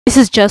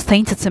This is just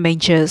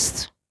entertainment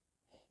gist.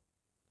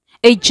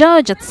 A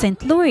judge at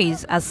St.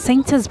 Louis has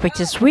sentenced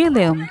Brittish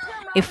Williams,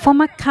 a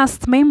former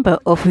cast member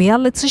of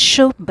reality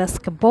show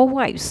Basketball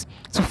Wives,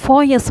 to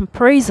 4 years in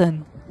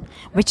prison.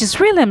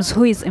 Brittish Williams,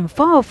 who is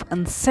involved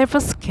in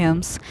several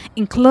scams,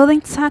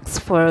 including tax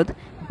fraud,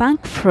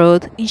 bank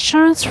fraud,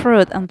 insurance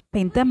fraud, and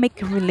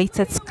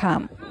pandemic-related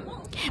scam.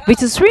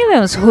 Brittish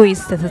Williams, who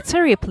is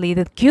 33,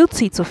 pleaded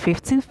guilty to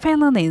 15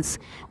 felonies,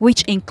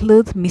 which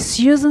include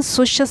misusing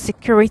social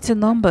security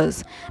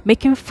numbers,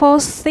 making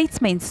false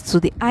statements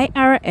to the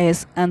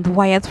IRS, and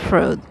wire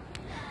fraud.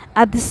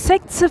 A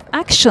deceptive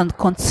action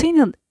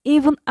continued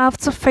even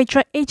after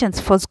federal agents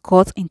first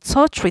got in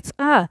touch with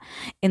her,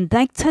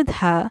 indicted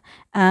her,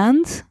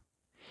 and,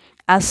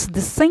 as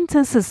the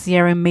sentences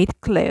hearing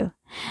made clear,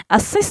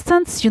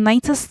 Assistant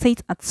United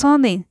States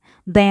Attorney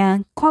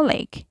Diane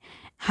Colleague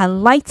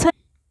highlighted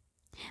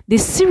the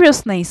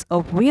seriousness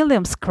of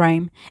Williams'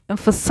 crime,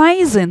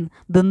 emphasizing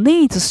the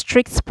need to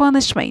strict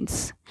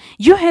punishments.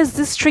 U.S.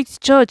 District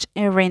Judge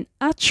Erin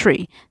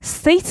Archery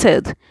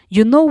stated,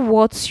 "You know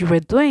what you were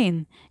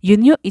doing. You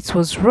knew it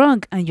was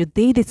wrong and you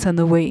did it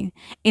anyway."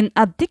 In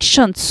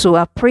addition to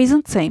her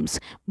prison terms,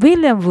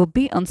 Williams will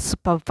be on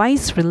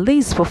supervised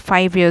release for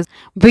 5 years.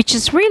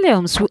 Brittish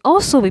Williams will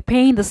also be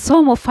paying the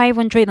sum of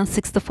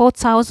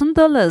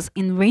 $564,000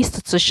 in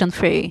restitution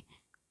fee.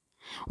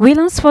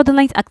 Williams'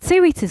 fraudulent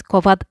activities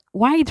covered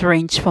wide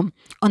range from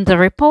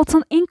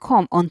underreporting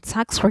income on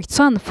tax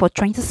return for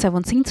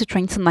 2017 to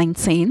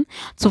 2019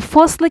 to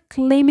falsely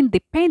claiming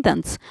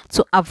dependents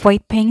to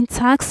avoid paying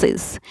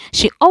taxes.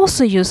 She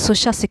also used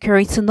social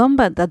security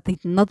number that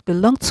did not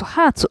belong to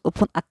her to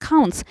open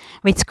accounts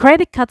with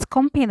credit card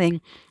companies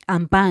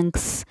and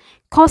banks,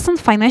 causing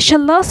financial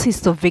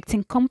losses to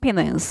victim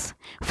companies.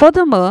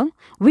 Furthermore,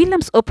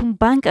 Williams opened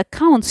bank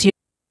accounts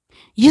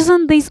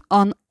using these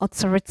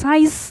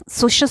unauthorized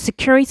social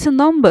security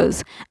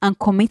numbers and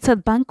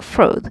committed bank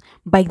fraud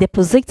by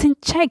depositing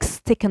checks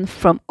taken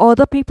from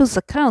other people's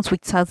accounts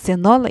without their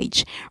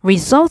knowledge,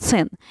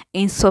 resulting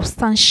in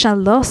substantial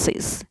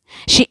losses.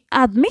 She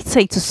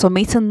admitted to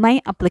submitting 9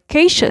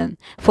 applications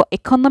for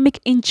economic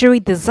injury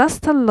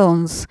disaster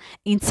loans,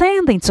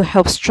 intending to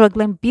help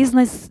struggling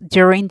businesses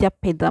during the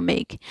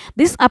pandemic.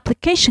 This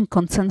application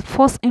contained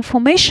false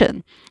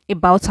information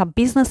about her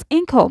business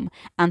income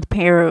and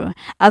payroll,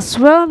 as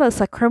well as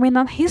her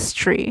criminal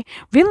history.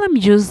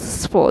 Williams used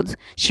the funds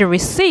she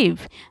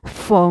received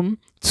from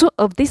 2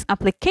 of these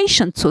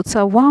applications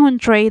total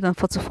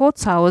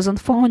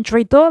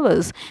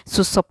 $144,400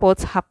 to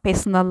support her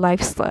personal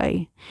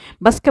lifestyle.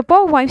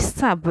 Basketball Wives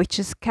star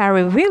Brittish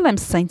Cierrah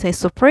Williams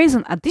sentenced to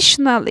prison.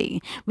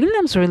 Additionally,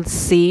 Williams will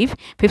receive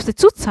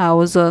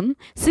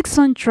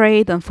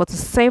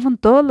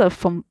 $52,647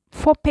 from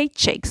 4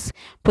 paychecks,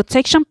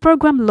 protection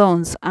program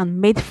loans, and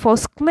made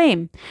false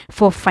claim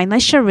for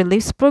financial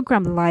relief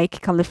program like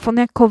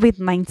California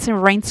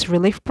COVID-19 rent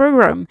relief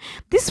program.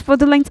 This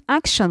fraudulent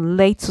action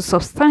led to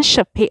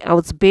substantial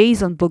payouts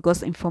based on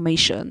bogus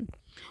information.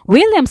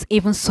 Williams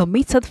even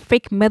submitted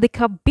fake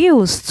medical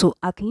bills to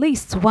at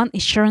least one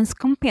insurance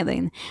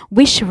company,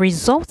 which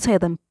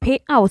resulted in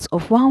payouts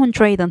of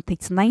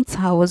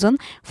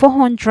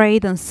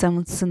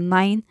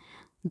 $139,479,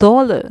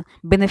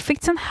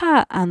 benefiting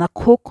her and her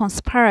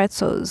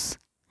co-conspirators.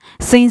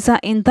 Since her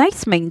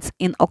indictment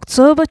in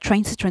October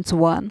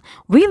 2021,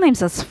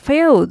 Williams has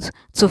failed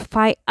to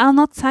file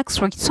annual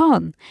tax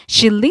return.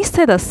 She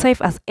listed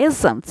herself as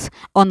exempt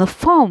on a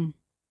form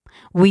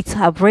with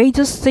her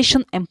radio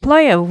station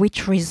employer,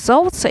 which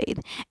resulted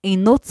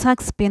in no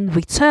tax being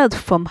returned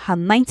from her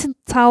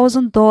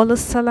 $19,000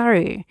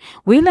 salary.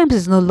 Williams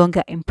is no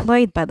longer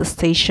employed by the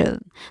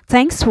station.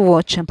 Thanks for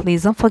watching.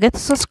 Please don't forget to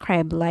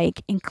subscribe,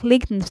 like, and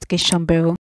click the notification bell.